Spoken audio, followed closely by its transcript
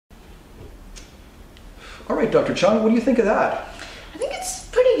All right, Dr. Chung, what do you think of that? I think it's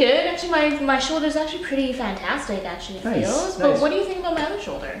pretty good. Actually, my shoulder's actually pretty fantastic, actually, it Nice, feels. nice. But what do you think about my other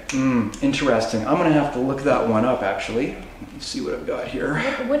shoulder? Interesting. I'm going to have to look that one up, actually. Let me see what I've got here.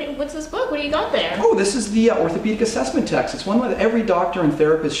 What's this book? What do you got there? Oh, this is the Orthopedic Assessment Text. It's one that every doctor and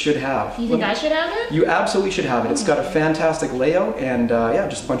therapist should have. You think I should have it? You absolutely should have it. It's got a fantastic layout and yeah,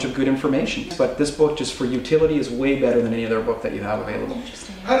 just a bunch of good information. But this book, just for utility, is way better than any other book that you have available.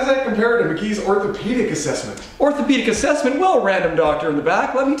 Interesting. How does that compare to McKee's Orthopedic Assessment? Orthopedic Assessment, well, random doctor in the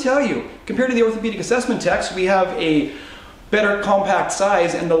back, let me tell you. Compared to the Orthopedic Assessment Text, we have a better compact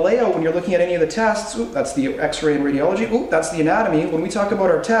size, and the layout when you're looking at any of the tests, ooh, that's the x-ray and radiology, ooh, that's the anatomy. When we talk about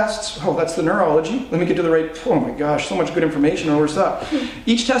our tests, oh, that's the neurology. Let me get to the right, oh my gosh, so much good information on our stuff.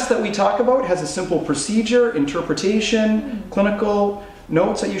 Each test that we talk about has a simple procedure, interpretation, clinical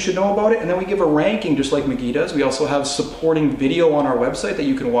notes that you should know about it, and then we give a ranking just like McGee does. We also have supporting video on our website that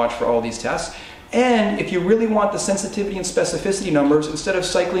you can watch for all these tests. And if you really want the sensitivity and specificity numbers, instead of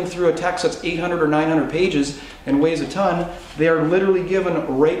cycling through a text that's 800 or 900 pages and weighs a ton, they are literally given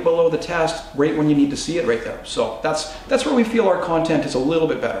right below the test, right when you need to see it right there. So that's where we feel our content is a little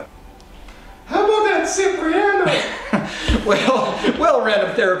bit better. How about that Cipriano? well,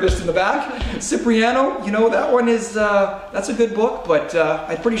 random therapist in the back. Cipriano, you know, that one is, that's a good book, but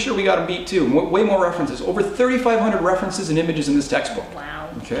I'm pretty sure we got him beat too. Way more references. Over 3,500 references and images in this textbook. Wow.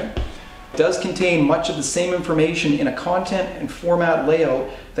 Okay. It does contain much of the same information in a content and format layout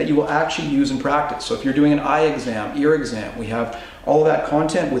that you will actually use in practice. So if you're doing an eye exam, ear exam, we have all of that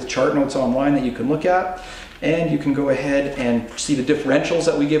content with chart notes online that you can look at. And you can go ahead and see the differentials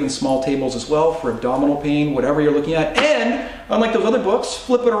that we give in small tables as well for abdominal pain, whatever you're looking at. And unlike those other books,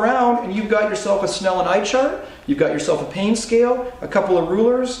 flip it around and you've got yourself a Snellen eye chart, you've got yourself a pain scale, a couple of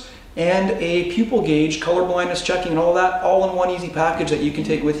rulers, and a pupil gauge, color blindness checking, and all that, all in one easy package that you can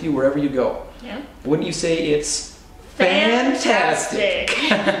take with you wherever you go. Yeah. Wouldn't you say it's fantastic?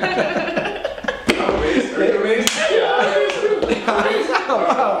 Always.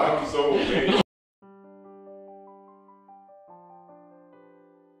 Wow.